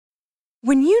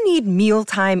When you need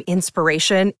mealtime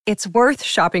inspiration, it's worth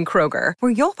shopping Kroger,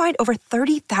 where you'll find over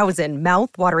 30,000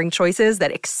 mouth-watering choices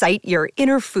that excite your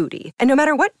inner foodie. And no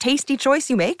matter what tasty choice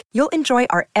you make, you'll enjoy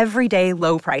our everyday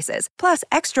low prices, plus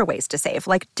extra ways to save,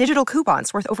 like digital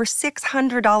coupons worth over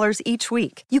 $600 each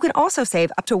week. You can also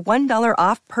save up to $1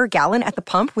 off per gallon at the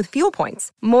pump with fuel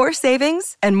points. More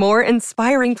savings and more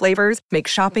inspiring flavors make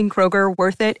shopping Kroger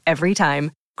worth it every time.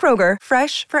 Kroger,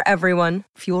 fresh for everyone.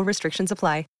 Fuel restrictions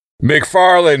apply.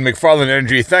 McFarland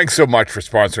Energy, thanks so much for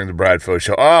sponsoring the Bradfo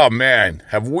Show. Oh, man,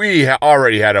 have we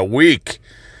already had a week?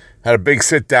 Had a big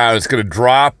sit-down. It's going to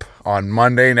drop on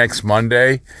next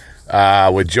Monday,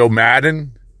 with Joe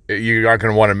Madden. You aren't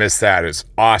going to want to miss that. It's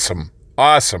awesome.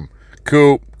 Awesome.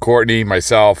 Coop, Courtney,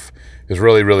 myself, is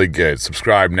really, really good.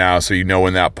 Subscribe now so you know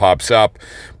when that pops up.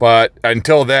 But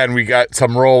until then, we got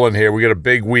some rolling here. We got a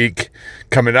big week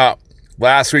coming up.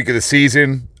 Last week of the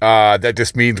season, that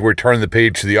just means we're turning the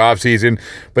page to the offseason.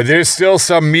 But there's still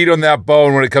some meat on that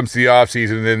bone when it comes to the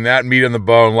offseason. And that meat on the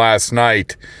bone last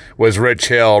night was Rich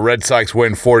Hill. Red Sox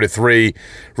win 4-3.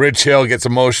 Rich Hill gets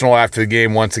emotional after the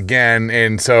game once again.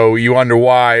 And so you wonder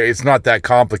why. It's not that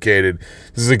complicated.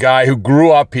 This is a guy who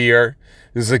grew up here.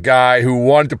 This is a guy who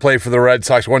wanted to play for the Red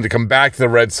Sox, wanted to come back to the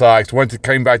Red Sox,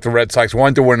 came back to the Red Sox,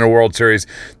 wanted to win a World Series.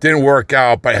 Didn't work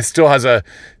out, but still has a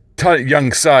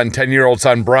young son, 10-year-old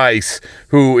son Bryce,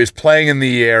 who is playing in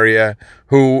the area,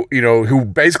 who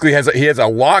basically has a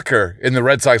locker in the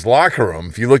Red Sox locker room.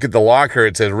 If you look at the locker,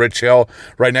 it says Rich Hill.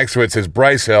 Right next to it says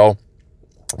Bryce Hill.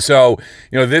 So,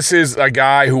 this is a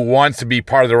guy who wants to be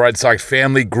part of the Red Sox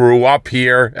family, grew up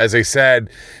here, as I said,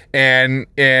 and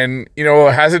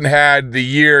hasn't had the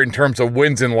year in terms of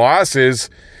wins and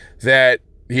losses that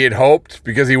he had hoped,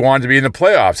 because he wanted to be in the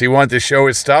playoffs. He wanted to show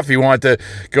his stuff. He wanted to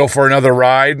go for another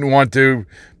ride and want to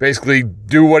basically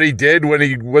do what he did when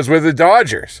he was with the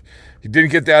Dodgers. He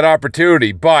didn't get that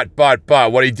opportunity, but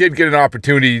what he did get an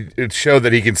opportunity to show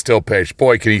that he can still pitch.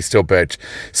 Boy, can he still pitch.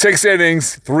 6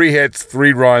 innings, 3 hits,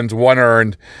 3 runs, 1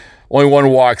 earned, only 1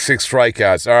 walk, 6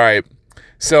 strikeouts. All right.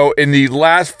 So in the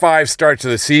last 5 starts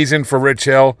of the season for Rich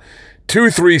Hill,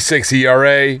 2.36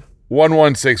 ERA,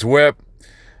 1.16 WHIP.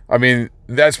 I mean,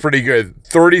 that's pretty good.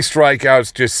 30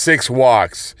 strikeouts, just 6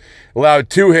 walks. Allowed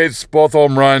 2 hits, both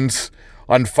home runs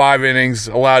on 5 innings.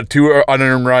 Allowed 2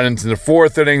 unearned runs in the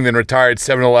 4th inning, then retired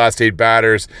 7 of the last 8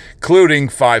 batters, including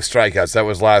 5 strikeouts. That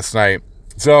was last night.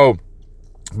 So,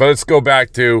 but let's go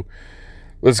back to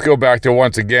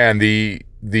once again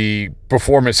the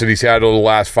performance that he's had over the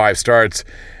last 5 starts.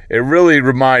 It really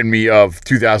reminded me of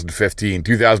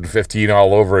 2015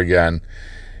 all over again.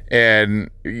 And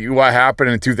what happened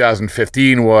in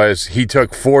 2015 was he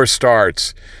took 4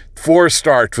 starts for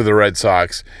the Red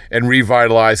Sox and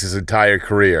revitalized his entire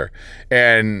career.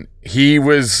 And he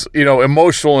was,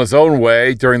 emotional in his own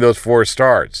way during those 4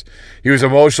 starts. He was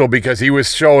emotional because he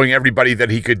was showing everybody that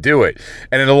he could do it.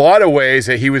 And in a lot of ways,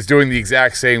 that he was doing the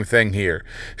exact same thing here,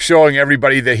 showing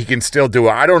everybody that he can still do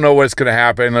it. I don't know what's going to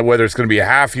happen, whether it's going to be a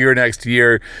half year next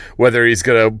year, whether he's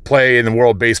going to play in the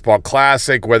World Baseball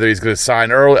Classic, whether he's going to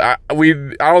sign early. I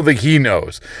don't think he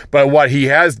knows. But what he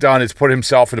has done is put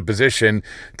himself in a position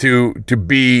to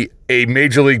be a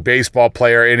Major League Baseball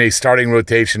player in a starting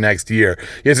rotation next year.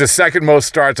 He has the 2nd most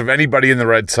starts of anybody in the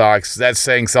Red Sox. That's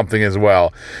saying something as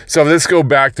well. So let's go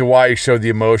back to why he showed the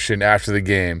emotion after the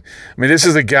game. I mean, this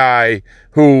is a guy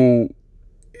who,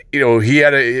 he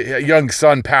had a young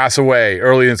son pass away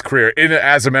early in his career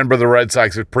as a member of the Red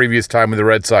Sox, his previous time with the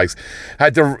Red Sox.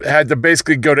 Had to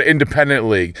basically go to independent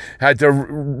league, had to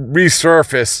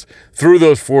resurface through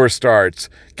those 4 starts,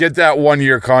 get that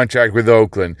 1-year contract with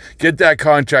Oakland, get that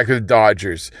contract with the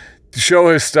Dodgers, show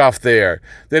his stuff there,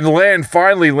 then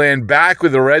finally land back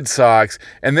with the Red Sox,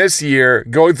 and this year,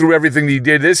 going through everything he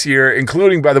did this year,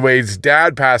 including, by the way, his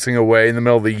dad passing away in the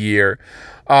middle of the year,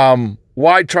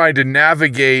 why trying to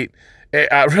navigate,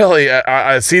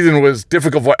 a season was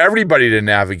difficult for everybody to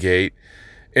navigate,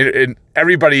 and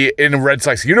everybody in a Red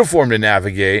Sox uniform to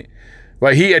navigate,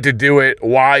 but he had to do it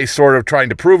while sort of trying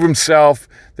to prove himself,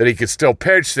 that he could still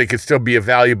pitch, that he could still be a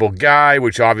valuable guy,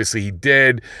 which obviously he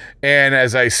did. And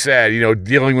as I said,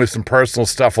 dealing with some personal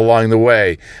stuff along the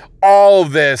way. All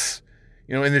of this,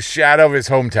 in the shadow of his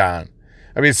hometown.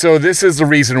 I mean, so this is the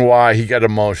reason why he got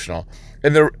emotional.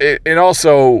 And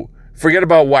also, forget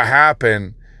about what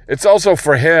happened. It's also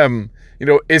for him,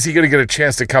 is he going to get a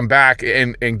chance to come back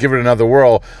and give it another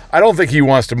whirl? I don't think he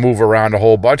wants to move around a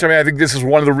whole bunch. I mean, I think this is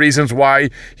one of the reasons why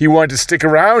he wanted to stick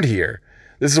around here.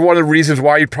 This is one of the reasons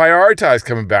why he prioritized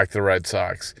coming back to the Red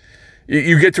Sox.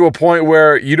 You get to a point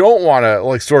where you don't want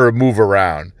to, sort of move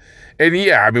around. And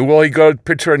yeah, I mean, will he go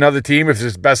pitch for another team if it's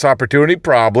his best opportunity?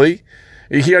 Probably.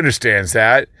 He understands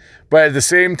that. But at the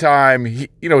same time, he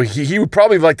would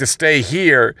probably like to stay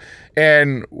here,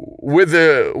 and with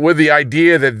the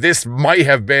idea that this might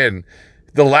have been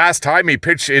the last time he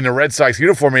pitched in a Red Sox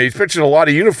uniform. And he's pitched in a lot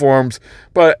of uniforms,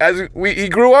 but he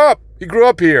grew up. He grew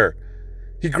up here.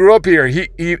 He grew up here.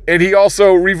 He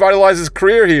also revitalized his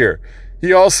career here.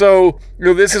 He also,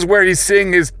 this is where he's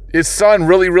seeing his son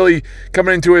really, really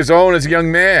coming into his own as a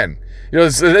young man.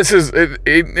 So this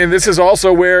is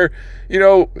also where,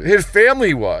 his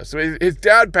family was. His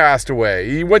dad passed away.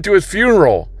 He went to his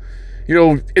funeral,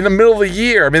 in the middle of the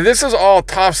year. I mean, this is all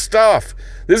tough stuff.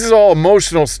 This is all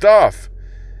emotional stuff.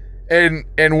 And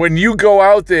when you go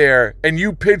out there and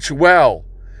you pitch well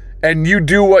and you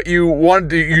do what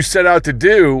you set out to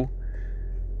do,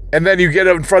 and then you get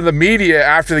up in front of the media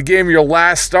after the game of your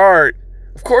last start,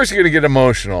 of course you're going to get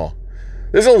emotional.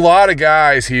 There's a lot of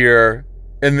guys here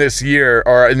in this year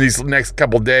or in these next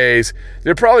couple days,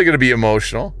 they're probably going to be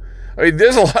emotional. I mean,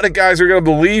 there's a lot of guys who are going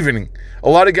to believe in, a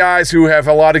lot of guys who have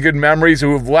a lot of good memories,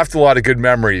 who have left a lot of good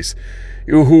memories,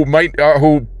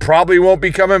 who probably won't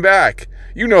be coming back.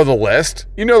 You know the list.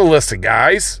 You know the list of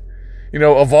guys.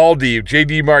 Evaldi,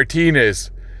 J.D. Martinez,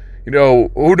 who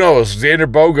knows, Xander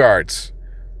Bogaerts.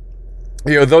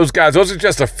 Those guys, those are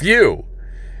just a few.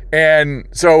 And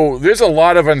so there's a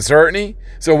lot of uncertainty.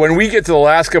 So when we get to the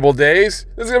last couple of days,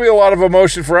 there's going to be a lot of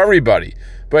emotion for everybody.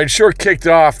 But it sure kicked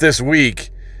off this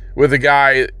week with a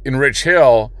guy in Rich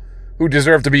Hill who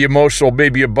deserved to be emotional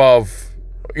maybe above,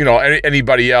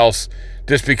 anybody else,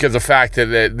 just because of the fact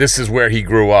that this is where he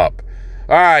grew up.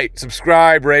 All right,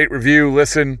 subscribe, rate, review,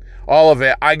 listen, all of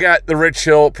it. I got the Rich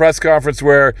Hill press conference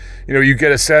where, you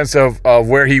get a sense of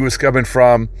where he was coming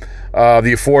from,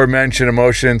 the aforementioned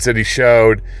emotions that he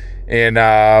showed. And,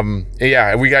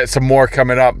 we got some more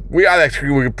coming up. We're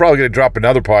probably going to drop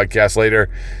another podcast later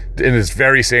in this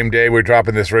very same day we're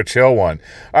dropping this Rich Hill one.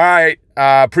 All right,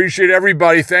 appreciate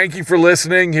everybody. Thank you for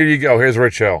listening. Here you go. Here's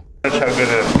Rich Hill. How good did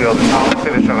it feel to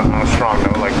finish on a strong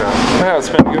note like that? Yeah, it's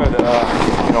been good.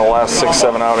 The last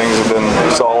 6-7 outings have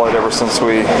been solid ever since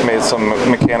we made some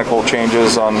mechanical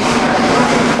changes on,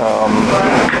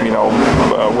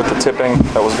 with the tipping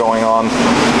that was going on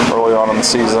early on in the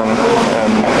season,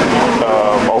 and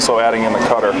also adding in the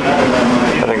cutter.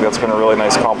 I think that's been a really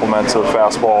nice complement to the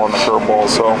fastball and the curveball.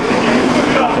 So,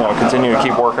 continue to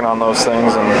keep working on those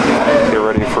things and get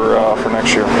ready for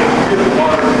next year.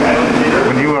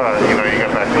 When you got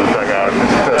back to the dugout,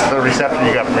 the reception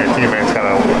you got from your teammates, kind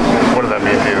of, what did that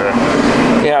mean to you there?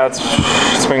 Yeah,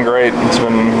 it's been great. It's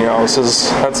been,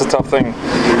 that's a tough thing.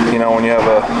 When you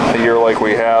have a year like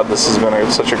we had, this has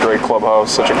been such a great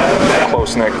clubhouse, such a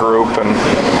close-knit group, and,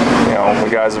 the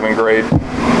guys have been great,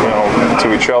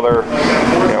 to each other,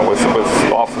 with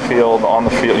off the field, on the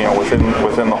field,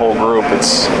 within the whole group.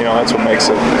 It's, that's what makes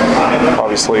it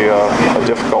obviously a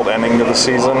difficult ending to the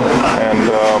season, and,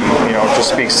 it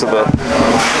just speaks to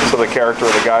the character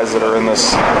of the guys that are in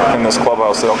this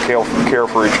clubhouse. They'll care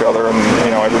for each other, and,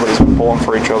 everybody's been pulling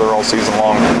for each other all season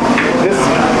long.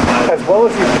 As well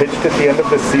as you pitched at the end of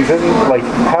the season,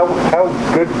 how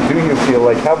good do you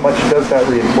feel? How much does that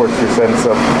reinforce your sense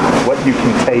of what you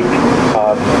can take,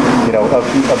 of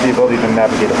the ability to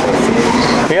navigate a full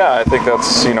season? Yeah, I think that's,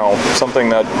 something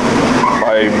that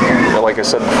like I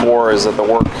said before, is that the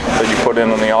work that you put in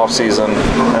the off season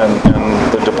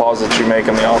and the deposits you make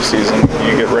in the off season,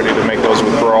 you get ready to make those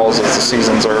withdrawals as the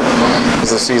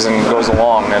season goes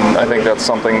along. And I think that's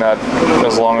something that,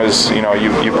 as long as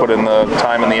you put in the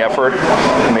time and the effort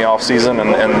in the off season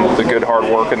and the good hard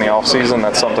work in the off season,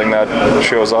 that's something that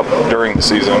shows up during the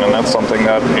season, and that's something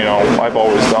that I've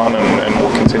always done and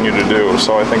will continue to do.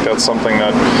 So I think that's something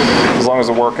that, as long as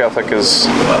the work ethic is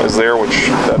there, which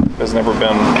that has never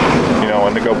been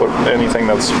anything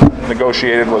that's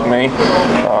negotiated with me,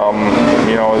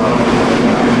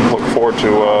 look forward to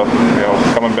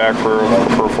coming back for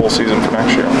a full season for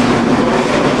next year.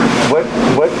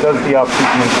 What does the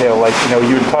offseason entail?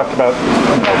 You had talked about,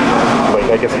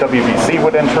 I guess WBC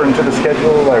would enter into the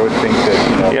schedule. I would think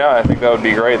that, Yeah, I think that would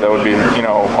be great. That would be,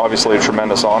 obviously a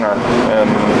tremendous honor and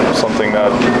something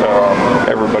that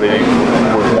everybody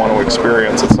would want to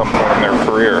experience at some point in their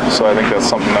career. So I think that's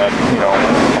something that,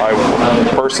 I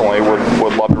personally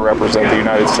would love to represent the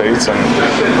United States and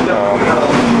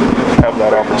have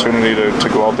that opportunity to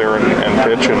go out there and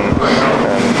pitch and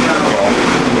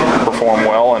perform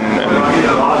well and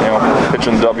pitch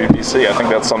in the WBC. I think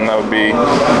that's something that would be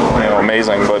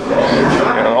amazing. But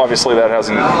obviously that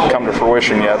hasn't come to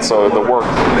fruition yet. So the work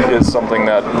is something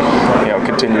that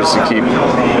continues to keep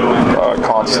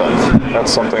constant.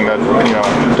 That's something that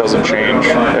doesn't change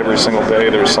every single day.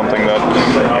 There's something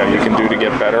that you can do to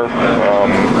get better.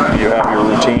 You have your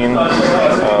routine.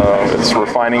 It's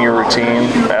refining your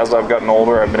routine. As I've gotten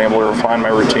older, I've been able to refine my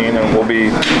routine, and will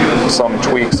be some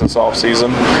tweaks this off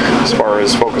season as far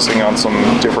as focusing on some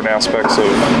different aspects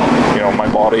of my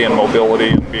body and mobility,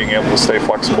 and being able to stay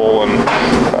flexible and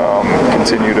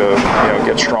continue to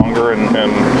get stronger and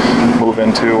move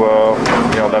into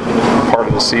that part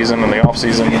of the season and the off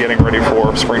season, getting ready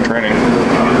for spring training.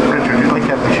 Richard, you'd like to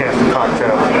have the chance to talk to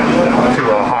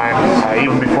Chaim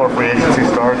even before free agency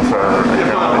starts, or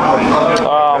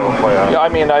I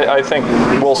mean, I think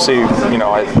we'll see.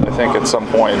 I think at some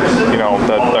point,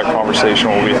 that conversation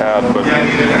will be had. But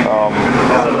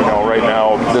right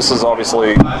now, this is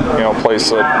obviously a place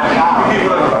that.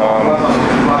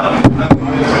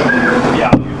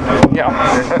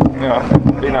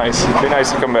 Be nice. It'd be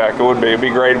nice to come back. It would be. It'd be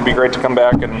great. It'd be great to come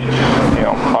back and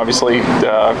obviously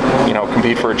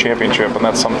compete for a championship, and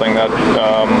that's something that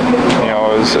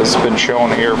has been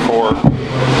shown here for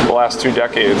the last 2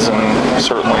 decades, and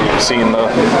certainly seen the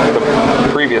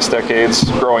previous decades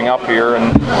growing up here,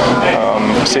 and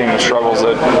seeing the struggles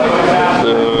that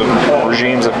the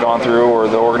regimes have gone through or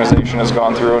the organization has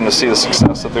gone through, and to see the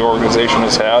success that the organization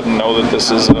has had, and know that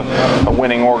this is a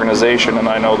winning organization, and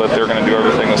I know that they're going to do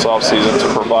everything this offseason to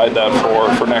provide that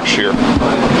for next year.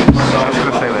 I was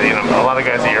going to say that a lot of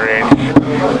guys at your age,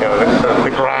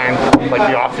 the grind, like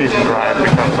the off-season grind,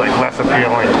 becomes like less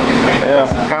appealing. Yeah.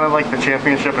 It's kind of like the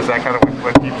championship. Is that kind of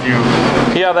what keeps you?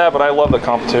 Yeah, but I love the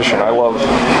competition. I love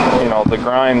the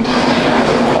grind.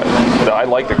 I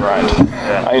like the grind.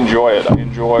 Yeah. I enjoy it. I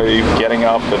enjoy getting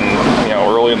up and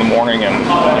early in the morning, and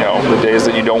the days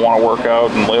that you don't want to work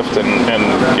out and lift and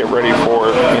get ready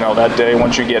for that day.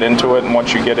 Once you get into it, and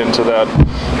once you get into that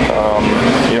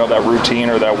that routine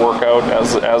or that workout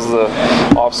as the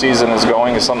off season is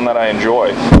going, is something that I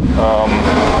enjoy.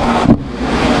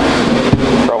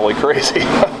 Probably crazy.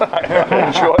 I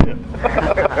enjoy it.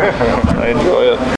 I enjoy it.